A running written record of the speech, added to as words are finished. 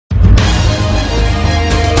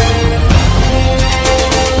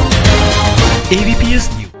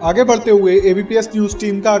आगे बढ़ते हुए एबीपीएस न्यूज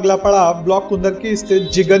टीम का अगला पड़ाव ब्लॉक कुंदरकी स्थित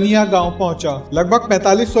जिगनिया गांव पहुंचा। लगभग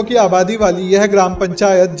 4500 की आबादी वाली यह ग्राम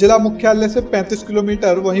पंचायत जिला मुख्यालय से 35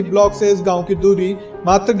 किलोमीटर, वहीं ब्लॉक से इस गांव की दूरी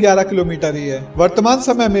मात्र 11 किलोमीटर ही है। वर्तमान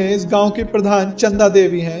समय में इस गांव की प्रधान चंदा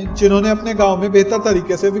देवी हैं, जिन्होंने अपने गांव में बेहतर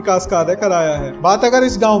तरीके से विकास कार्य कराया है। बात अगर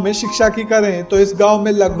इस गांव में शिक्षा की करें तो इस गांव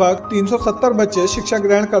में लगभग 370 बच्चे शिक्षा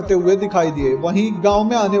ग्रहण करते हुए दिखाई दिए। वहीं गांव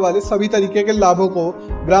में आने वाले सभी तरीके के लाभों को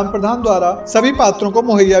ग्राम प्रधान द्वारा सभी पात्रों को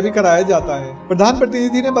मुहैया भी कराया जाता है। प्रधान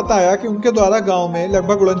प्रतिनिधि ने बताया कि उनके द्वारा गाँव में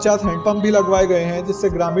लगभग 49 हैंडपंप भी लगवाए गए हैं, जिससे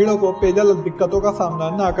ग्रामीणों को पेयजल दिक्कतों का सामना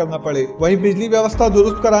न करना पड़े। वहीं बिजली व्यवस्था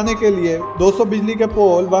दुरुस्त कराने के लिए 200 बिजली के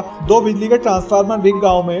पोल व 2 बिजली के ट्रांसफार्मर भी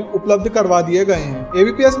गांव में उपलब्ध करवा दिए गए हैं।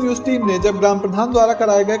 एबीपीएस न्यूज टीम ने जब ग्राम प्रधान द्वारा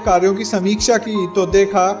कराए गए कार्यों की समीक्षा की तो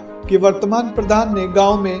देखा कि वर्तमान प्रधान ने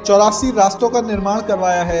गांव में 84 रास्तों का निर्माण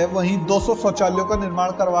करवाया है, वहीं 200 शौचालयों का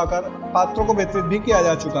निर्माण करवाकर पात्रों को वितरित भी किया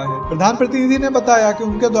जा चुका है। प्रधान प्रतिनिधि ने बताया कि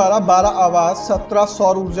उनके द्वारा 12 आवास, 17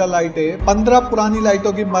 सौर ऊर्जा लाइटें, 15 पुरानी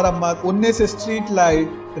लाइटों की मरम्मत, 19 स्ट्रीट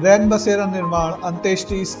लाइट, रैन बसेरा निर्माण,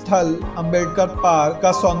 अंत्येष्टि स्थल, अंबेडकर पार्क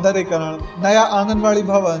का सौंदर्यीकरण, नया आंगनबाड़ी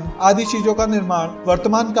भवन आदि चीजों का निर्माण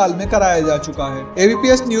वर्तमान काल में कराया जा चुका है।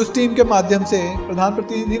 एबीपीएस न्यूज टीम के माध्यम से प्रधान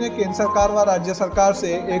प्रतिनिधि ने केंद्र सरकार व राज्य सरकार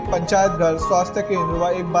से एक पंचायत घर, स्वास्थ्य केंद्र व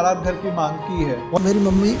एक बारात घर की मांग की है। मेरी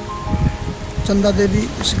मम्मी चंदा देवी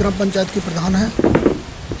इस ग्राम पंचायत की प्रधान है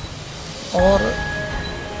और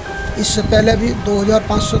इससे पहले भी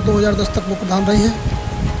 2005 से 2010 तक वो प्रधान रही हैं।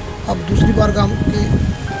 अब दूसरी बार गांव की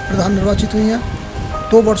प्रधान निर्वाचित हुई हैं।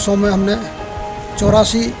 2 वर्षों में हमने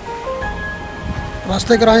 84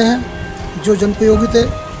 रास्ते कराए हैं जो जनोपयोगी थे।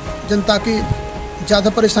 जनता की ज़्यादा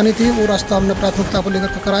परेशानी थी, वो रास्ता हमने प्राथमिकता को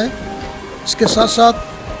लेकर कराए। इसके साथ साथ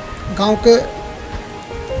गांव के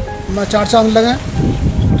में 4 चांद लगे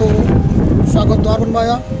तो स्वागत द्वार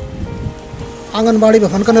बनवाया, आंगनबाड़ी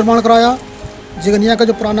भवन का निर्माण कराया, जिगनिया का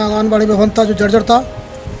जो पुराना आंगनबाड़ी भवन था जो जर्जर था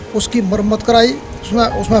उसकी मरम्मत कराई,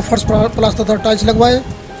 उसमें फर्श प्लास्टर तथा टाइल्स लगवाए।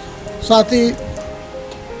 साथ ही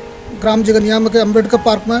ग्राम जिगनिया में के अंबेडकर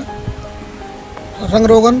पार्क में रंग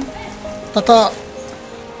रोगन तथा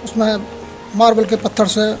उसमें मार्बल के पत्थर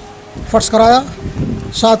से फर्श कराया।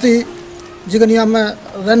 साथ ही जिगनिया में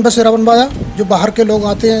रैन बसेरा बनवाया, जो बाहर के लोग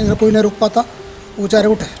आते हैं, कोई नहीं रुक पाता, वो बेचारे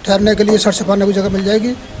को ठहरने के लिए, सर छिपाने की जगह मिल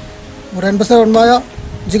जाएगी, वो रैन बसेरा बनवाया।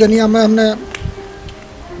 जिगनिया में हमने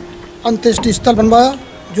अंत्येष्टि स्थल बनवाया,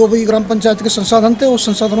 जो भी ग्राम पंचायत के संसाधन थे उस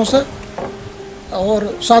संसाधनों से। और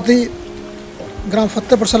साथ ही ग्राम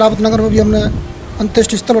फतेहपुर सलावत नगर में भी हमने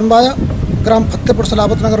अंत्येष्टि स्थल बनवाया। ग्राम फतेहपुर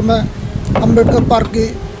सलावत नगर में अंबेडकर पार्क की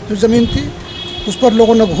जो ज़मीन थी उस पर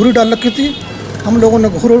लोगों ने घूरी डाल रखी थी, हम लोगों ने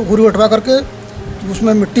घूरी उठवा करके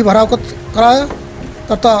उसमें मिट्टी भराव कराया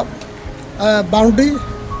तथा बाउंड्री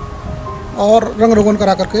और रंग रोगन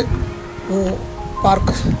करा करके वो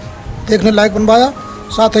पार्क देखने लायक बनवाया।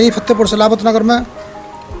 साथ ही फतेहपुर सलावत नगर में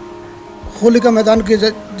होली का मैदान की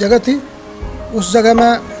जगह थी, उस जगह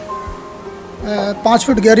में 5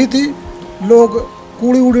 फीट गहरी थी, लोग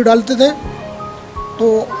कूड़ी वूड़ी डालते थे,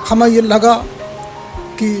 तो हमें ये लगा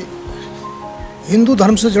कि हिंदू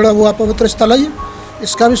धर्म से जुड़ा हुआ पवित्र स्थल है,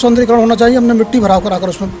 इसका भी सौंदर्यीकरण होना चाहिए। हमने मिट्टी भराव कराकर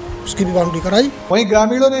उसमें उसकी भी बाउंड्री कराई। वहीं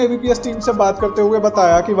ग्रामीणों ने एबीपीएस टीम से बात करते हुए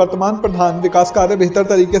बताया कि वर्तमान प्रधान विकास कार्य बेहतर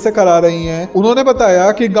तरीके से करा रही हैं। उन्होंने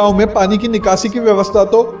बताया कि गांव में पानी की निकासी की व्यवस्था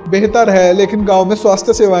तो बेहतर है, लेकिन गांव में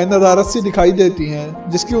स्वास्थ्य सेवाएं नदारद सी दिखाई देती हैं,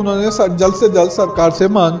 जिसकी उन्होंने जल्द से जल्द सरकार से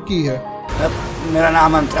मांग की है। मेरा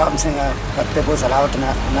नाम अंतराम सिंह है, फतेहपुर सलावत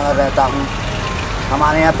नगर रहता हूँ।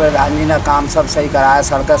 हमारे यहाँ प्रधान जी ने काम सब सही कराया,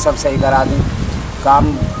 सड़कें सब सही करा दी,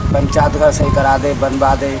 काम पंचायत घर सही करा दे,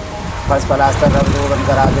 बनवा दे, फर्श प्लास्टर रंग रोगन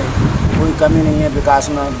करा दे, कोई कमी नहीं है। विकास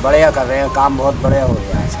में बढ़िया कर रहे हैं, काम बहुत बढ़िया हो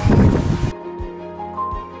गया है।